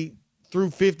 when he threw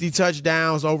 50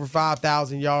 touchdowns, over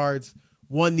 5,000 yards,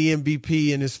 won the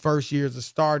MVP in his first year as a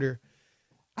starter,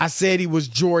 I said he was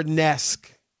Jordan-esque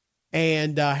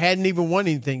and hadn't even won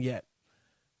anything yet.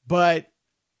 But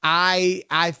I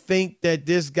think that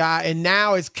this guy, and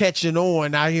now it's catching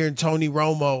on. I hear Tony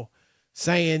Romo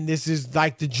saying this is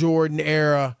like the Jordan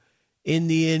era in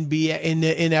the NBA, in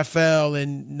the NFL,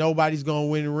 and nobody's going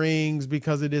to win rings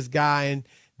because of this guy. And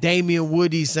Damian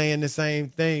Woody saying the same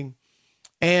thing.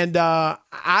 And I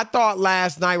thought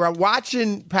last night, right,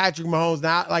 watching Patrick Mahomes,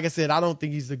 now, like I said, I don't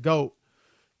think he's the GOAT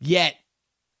yet.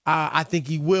 I think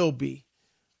he will be.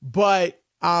 But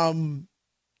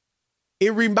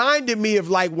it reminded me of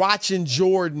like watching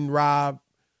Jordan, Rob.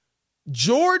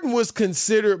 Jordan was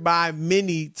considered by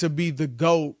many to be the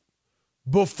GOAT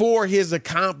before his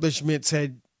accomplishments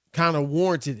had kind of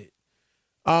warranted it.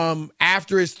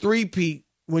 After his three-peat,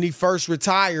 when he first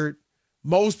retired,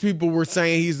 most people were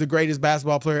saying he's the greatest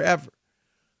basketball player ever.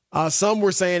 Some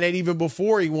were saying that even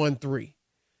before he won 3.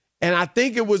 And I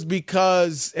think it was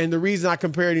because, and the reason I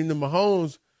compared him to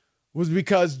Mahomes was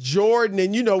because Jordan,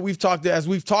 and we've talked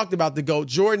about the GOAT,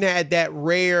 Jordan had that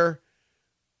rare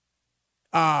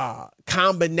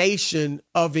combination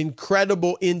of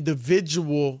incredible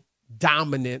individual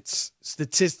dominance,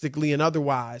 statistically and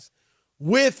otherwise,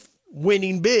 with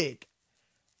winning big.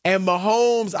 And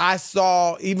Mahomes, I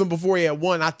saw, even before he had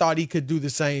won, I thought he could do the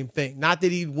same thing. Not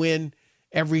that he'd win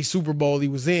every Super Bowl he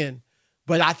was in,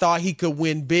 but I thought he could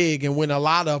win big and win a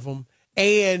lot of them.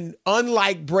 And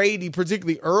unlike Brady,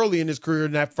 particularly early in his career,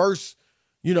 in that first,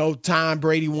 time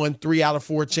Brady won 3 out of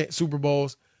 4 Super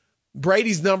Bowls,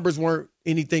 Brady's numbers weren't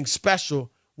anything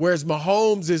special, whereas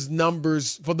Mahomes'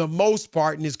 numbers, for the most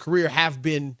part in his career, have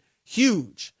been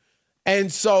huge.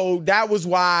 And so that was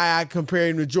why I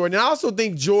compared him to Jordan. And I also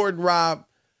think Jordan, Rob,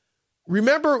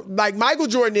 remember, like Michael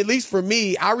Jordan, at least for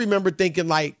me, I remember thinking,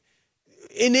 like,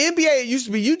 in the NBA, it used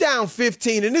to be you down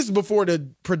 15, and this is before the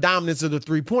predominance of the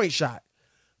three-point shot.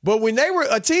 But when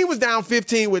a team was down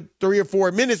 15 with 3 or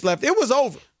 4 minutes left, it was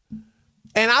over.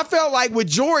 And I felt like with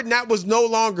Jordan, that was no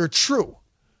longer true.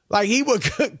 Like, he would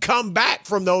come back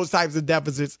from those types of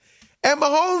deficits. And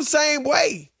Mahomes, same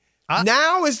way.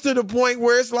 Now it's to the point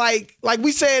where it's like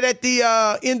we said at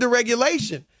the end of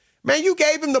regulation. Man, you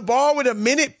gave him the ball with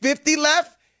 1:50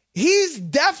 left. He's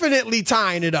definitely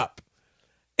tying it up.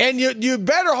 And you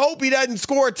better hope he doesn't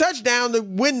score a touchdown to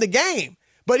win the game.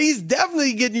 But he's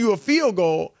definitely getting you a field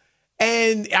goal.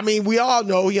 And, I mean, we all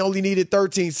know he only needed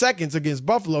 13 seconds against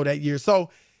Buffalo that year.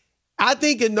 So I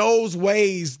think in those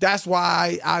ways, that's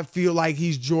why I feel like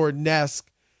he's Jordan-esque.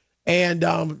 And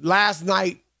last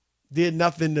night did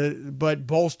nothing but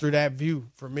bolster that view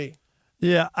for me.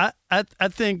 Yeah, I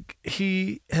think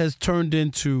he has turned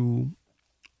into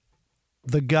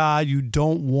the guy you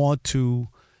don't want to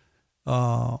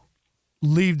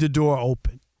leave the door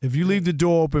open. If you leave the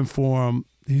door open for him,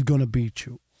 he's going to beat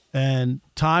you. And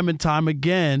time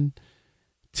again,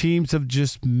 teams have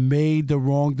just made the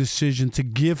wrong decision to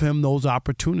give him those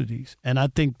opportunities. And I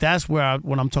think that's where,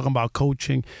 when I'm talking about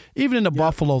coaching, even in the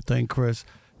Buffalo thing, Chris,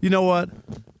 you know what?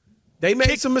 They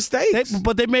made some mistakes.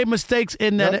 But they made mistakes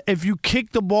in that if you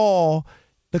kick the ball,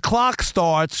 the clock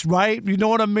starts, right? You know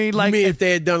what I mean? Like, you mean if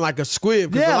they had done like a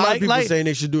squib? Yeah, a lot of people saying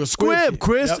they should do a squib,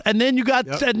 Chris. Yep. And then you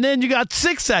got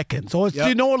 6 seconds. Or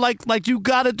you know, like you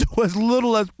got to do as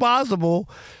little as possible,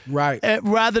 right?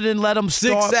 Rather than let them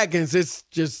start 6 seconds. It's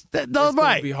just it's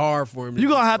going to be hard for him. You're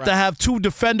gonna have to have 2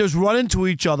 defenders run into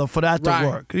each other for that to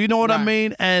work. You know what I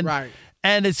mean? And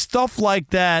it's stuff like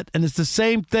that, and it's the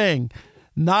same thing.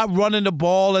 Not running the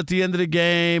ball at the end of the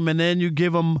game, and then you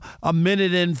give them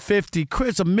 1:50.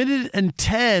 Chris,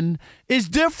 1:10 is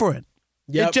different.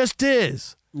 Yep. It just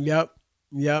is. Yep.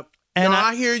 And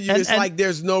I hear you. It's like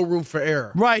there's no room for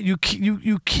error. Right. You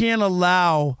can't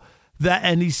allow that,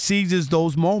 and he seizes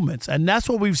those moments. And that's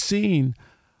what we've seen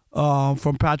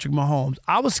from Patrick Mahomes.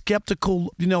 I was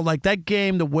skeptical, like that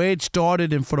game, the way it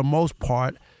started, and for the most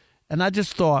part, and I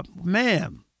just thought,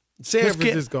 man. San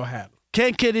Francisco had him.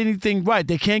 Can't get anything right.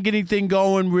 They can't get anything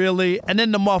going, really. And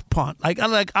then the muff punt.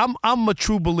 I'm a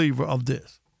true believer of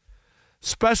this.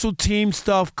 Special team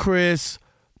stuff, Chris,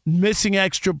 missing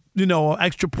extra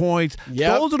points.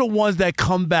 Yep. Those are the ones that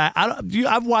come back.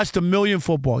 I've watched 1 million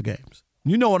football games.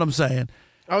 You know what I'm saying?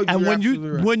 Oh, and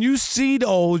when you see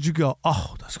those, you go,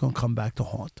 oh, that's going to come back to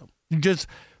haunt them.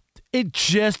 It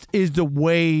just is the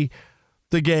way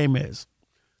the game is.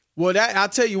 Well, I'll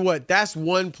tell you what, that's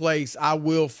one place I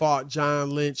will fault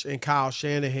John Lynch and Kyle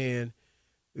Shanahan.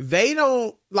 They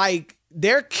don't,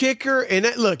 their kicker, and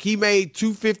look, he made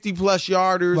 250-plus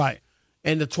yarders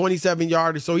and the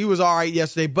 27-yarder, so he was all right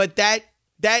yesterday. But that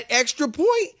extra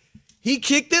point, he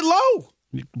kicked it low.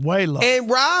 Way low. And,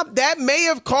 Rob, that may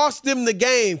have cost them the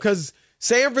game because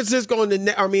San Francisco,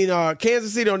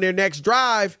 Kansas City on their next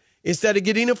drive, instead of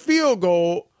getting a field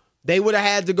goal, they would have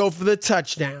had to go for the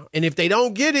touchdown. And if they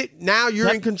don't get it, now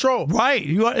you're in control. Right.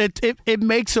 It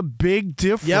makes a big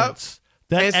difference.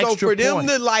 Yep. And so for them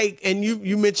to and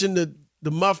you mentioned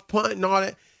the muff punt and all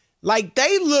that,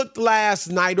 they looked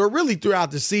last night or really throughout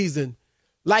the season,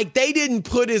 like they didn't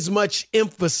put as much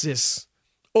emphasis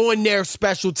on their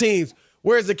special teams.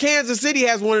 Whereas the Kansas City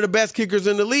has one of the best kickers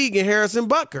in the league in Harrison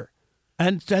Butker.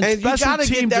 And special you gotta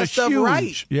teams get that are stuff huge.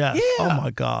 right. Yeah. Oh,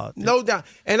 my God. No doubt.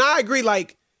 And I agree,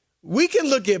 we can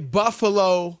look at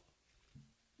Buffalo,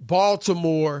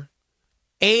 Baltimore,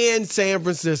 and San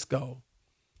Francisco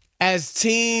as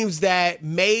teams that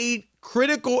made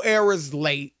critical errors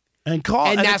late. And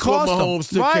that's what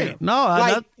Mahomes took care of.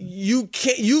 No, you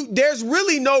can't. There's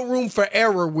really no room for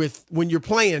error when you're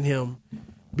playing him.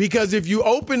 Because if you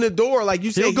open the door, like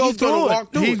you said, he's going to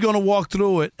walk through it. He's going to walk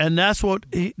through it, and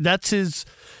that's his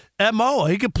MO.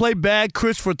 He could play bad,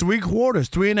 Chris, for 3 quarters,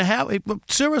 3.5.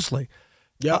 Seriously.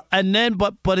 Yeah. And then,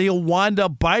 but he'll wind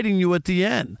up biting you at the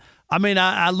end. I mean,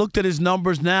 I looked at his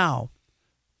numbers now.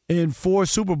 In 4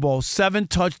 Super Bowls, 7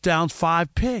 touchdowns,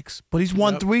 5 picks. But he's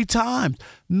won 3 times.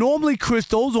 Normally, Chris,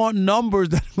 those aren't numbers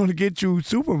that are going to get you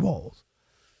Super Bowls.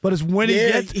 But it's when he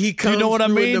gets. He comes, you know what I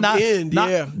mean?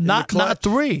 Not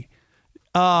 3.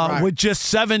 Right. With just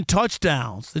 7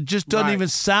 touchdowns. It just doesn't even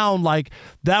sound like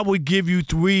that would give you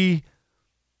 3.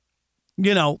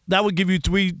 That would give you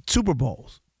 3 Super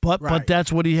Bowls. But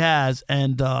that's what he has,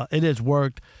 and it has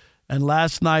worked. And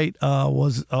last night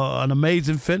was an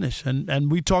amazing finish.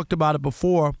 And we talked about it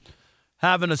before,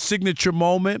 having a signature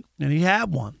moment, and he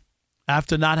had one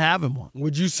after not having one.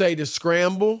 Would you say the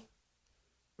scramble?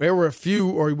 There were a few,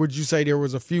 or would you say there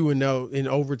was a few in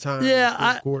overtime? Yeah, in the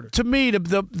fourth quarter? To me,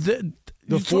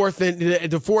 the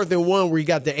fourth and 1 where he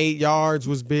got the 8 yards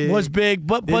was big.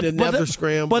 But another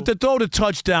scramble. But to throw the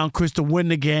touchdown, Chris, to win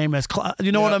the game,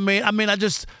 you know what I mean? I mean,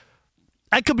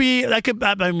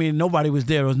 I mean, nobody was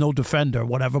there. There was no defender or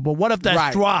whatever. But what if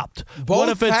that dropped?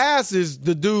 Both passes,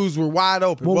 the dudes were wide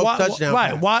open. Both touchdown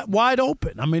passes. Wide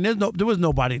open. I mean, there was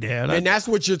nobody there. And that's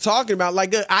what you're talking about.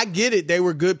 Like, I get it. They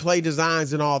were good play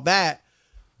designs and all that.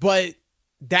 But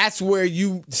that's where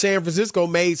San Francisco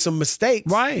made some mistakes.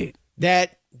 Right.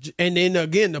 And then,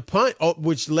 again, the punt,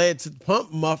 which led to the punt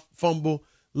fumble,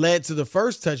 led to the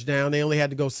first touchdown. They only had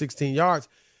to go 16 yards.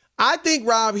 I think,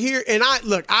 Rob, here, and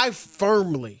I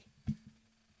firmly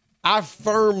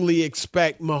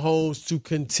expect Mahomes to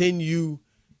continue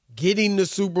getting the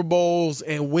Super Bowls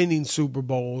and winning Super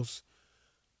Bowls.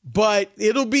 But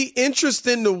it'll be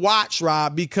interesting to watch,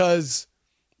 Rob, because,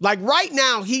 like, right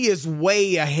now he is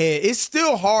way ahead. It's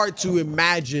still hard to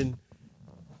imagine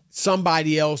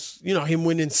somebody else, him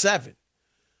winning 7.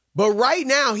 But right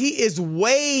now he is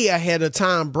way ahead of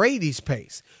Tom Brady's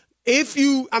pace.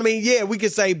 We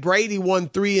could say Brady won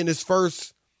 3 in his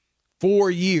first 4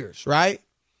 years, right?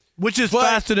 Which is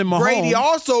faster than Mahomes. Brady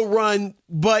also run,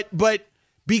 but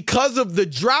because of the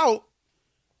drought,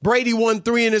 Brady won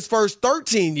 3 in his first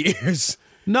 13 years.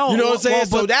 No, you know what I'm saying?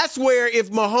 So that's where if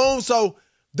Mahomes,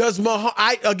 does Mahomes,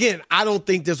 I don't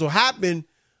think this will happen,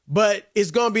 but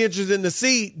it's going to be interesting to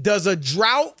see, does a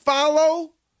drought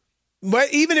follow?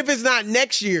 But even if it's not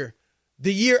next year,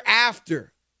 the year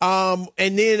after, and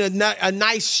then a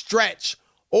nice stretch,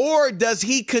 or does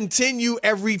he continue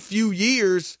every few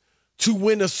years to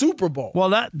win a Super Bowl?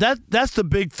 Well, that's the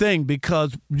big thing,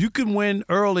 because you can win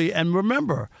early. And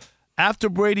remember, after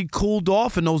Brady cooled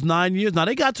off in those 9 years, now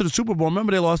they got to the Super Bowl.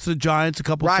 Remember, they lost to the Giants a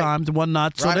couple times and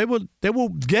whatnot. So they were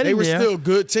getting there. They were still a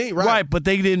good team, right? Right, but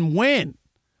they didn't win.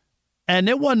 And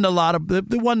there wasn't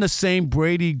the same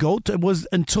Brady GOAT. It was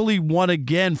until he won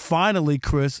again, finally,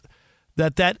 Chris,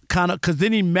 that kind of, because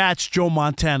then he matched Joe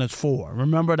Montana's 4.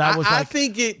 Remember, that was I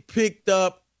think it picked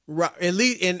up, at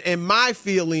least in my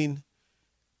feeling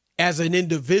as an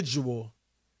individual,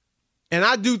 and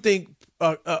I do think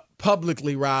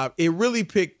publicly, Rob, it really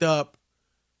picked up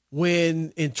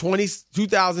when in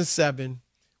 2007,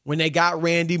 when they got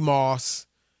Randy Moss,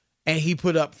 and he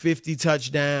put up 50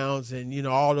 touchdowns and,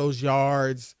 all those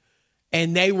yards,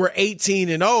 and they were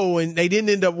 18-0, and they didn't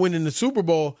end up winning the Super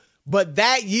Bowl. But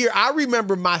that year, I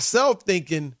remember myself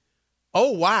thinking,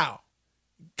 oh, wow.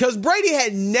 Because Brady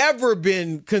had never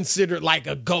been considered like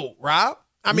a GOAT, Rob.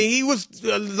 I mean,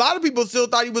 a lot of people still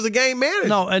thought he was a game manager.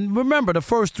 No, and remember, the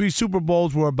first 3 Super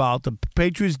Bowls were about the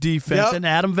Patriots defense and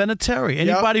Adam Vinatieri. And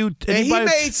he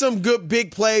made some good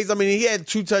big plays. I mean, he had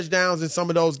 2 touchdowns in some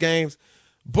of those games.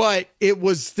 But it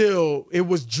was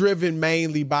driven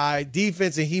mainly by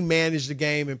defense, and he managed the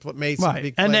game and made some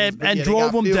big plays. And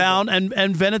drove them down, and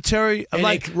Vinatieri,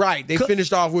 they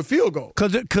finished off with field goal.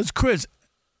 Because Chris,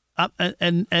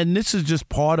 and this is just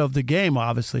part of the game,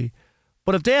 obviously,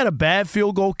 but if they had a bad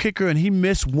field goal kicker and he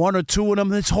missed 1 or 2 of them,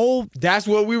 that's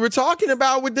what we were talking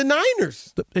about with the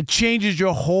Niners. It changes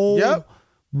your whole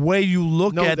way you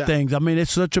look at things. I mean,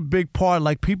 it's such a big part.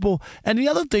 Like, people, and the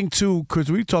other thing too, Chris,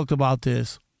 we talked about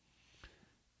this,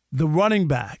 the running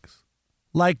backs,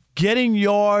 like getting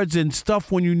yards and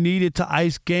stuff when you need it to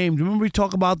ice games. Remember we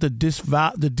talk about the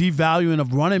devaluing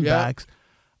of running backs.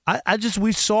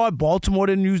 We saw it. Baltimore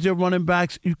didn't use their running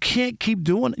backs. You can't keep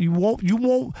doing it. You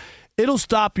won't. It'll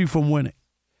stop you from winning.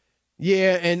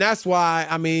 Yeah, and that's why,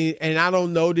 I mean, and I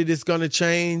don't know that it's going to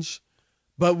change,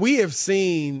 but we have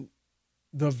seen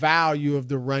the value of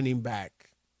the running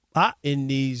back in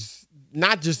these,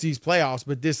 not just these playoffs,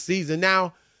 but this season.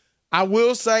 Now, I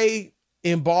will say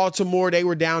in Baltimore, they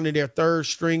were down to their 3rd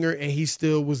stringer, and he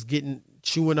still was getting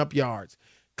chewing up yards.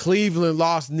 Cleveland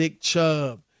lost Nick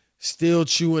Chubb, still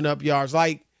chewing up yards.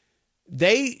 Like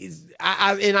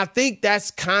I think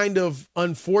that's kind of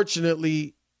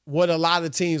unfortunately what a lot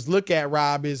of teams look at,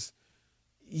 Rob, is,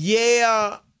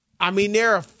 yeah, I mean,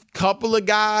 there are a couple of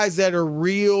guys that are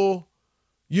real,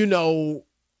 you know,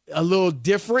 a little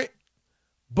different.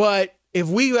 But if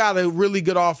we got a really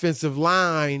good offensive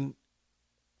line,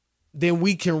 then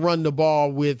we can run the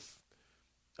ball with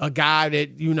a guy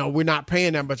that, you know, we're not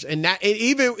paying that much. And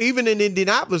even in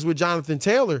Indianapolis with Jonathan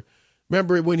Taylor,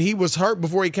 remember when he was hurt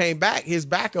before he came back, his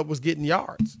backup was getting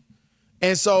yards.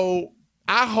 And so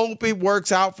I hope it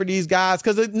works out for these guys.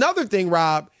 Because another thing,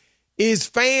 Rob, is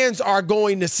fans are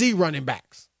going to see running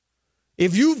backs.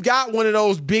 If you've got one of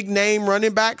those big name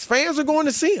running backs, fans are going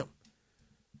to see him.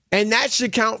 And that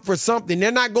should count for something.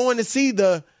 They're not going to see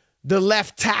the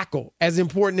left tackle, as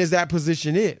important as that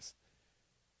position is.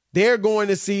 They're going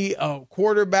to see a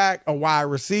quarterback, a wide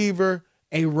receiver,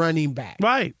 a running back.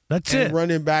 Right. That's it.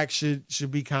 Running back should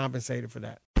be compensated for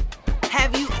that.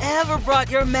 Have you ever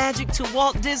brought your magic to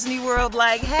Walt Disney World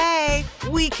like, hey,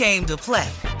 we came to play?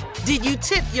 Did you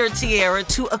tip your tiara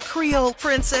to a Creole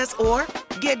princess or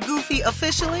get goofy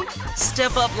officially?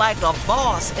 Step up like a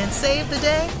boss and save the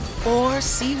day? Or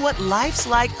see what life's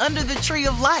like under the tree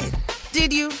of life?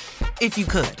 Did you? If you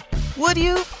could. Would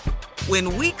you?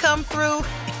 When we come through,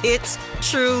 it's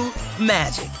true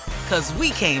magic. 'Cause we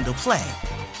came to play.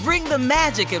 Bring the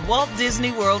magic at Walt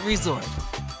Disney World Resort.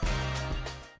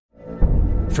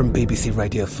 From BBC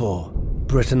Radio 4,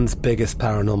 Britain's biggest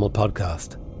paranormal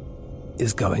podcast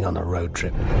is going on a road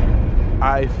trip.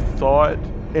 I thought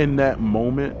in that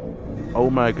moment, oh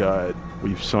my God,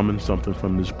 we've summoned something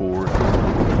from this board.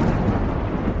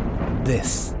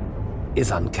 This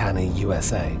is Uncanny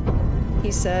USA.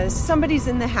 He says, somebody's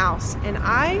in the house, and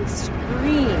I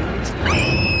screamed.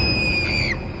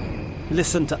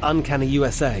 Listen to Uncanny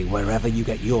USA wherever you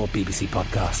get your BBC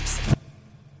podcasts,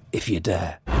 if you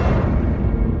dare.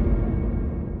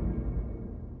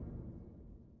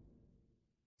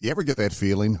 You ever get that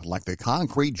feeling like the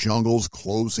concrete jungle's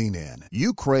closing in?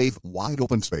 You crave wide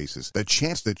open spaces, the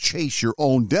chance to chase your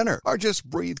own dinner, or just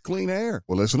breathe clean air.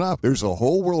 Well, listen up. There's a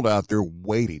whole world out there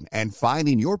waiting, and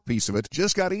finding your piece of it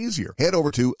just got easier. Head over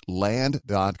to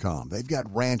Land.com. They've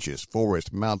got ranches,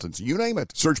 forests, mountains, you name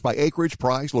it. Search by acreage,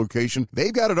 price, location.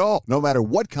 They've got it all. No matter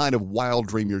what kind of wild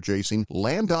dream you're chasing,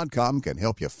 Land.com can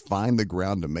help you find the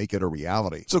ground to make it a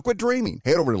reality. So quit dreaming.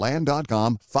 Head over to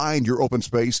Land.com, find your open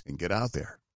space, and get out there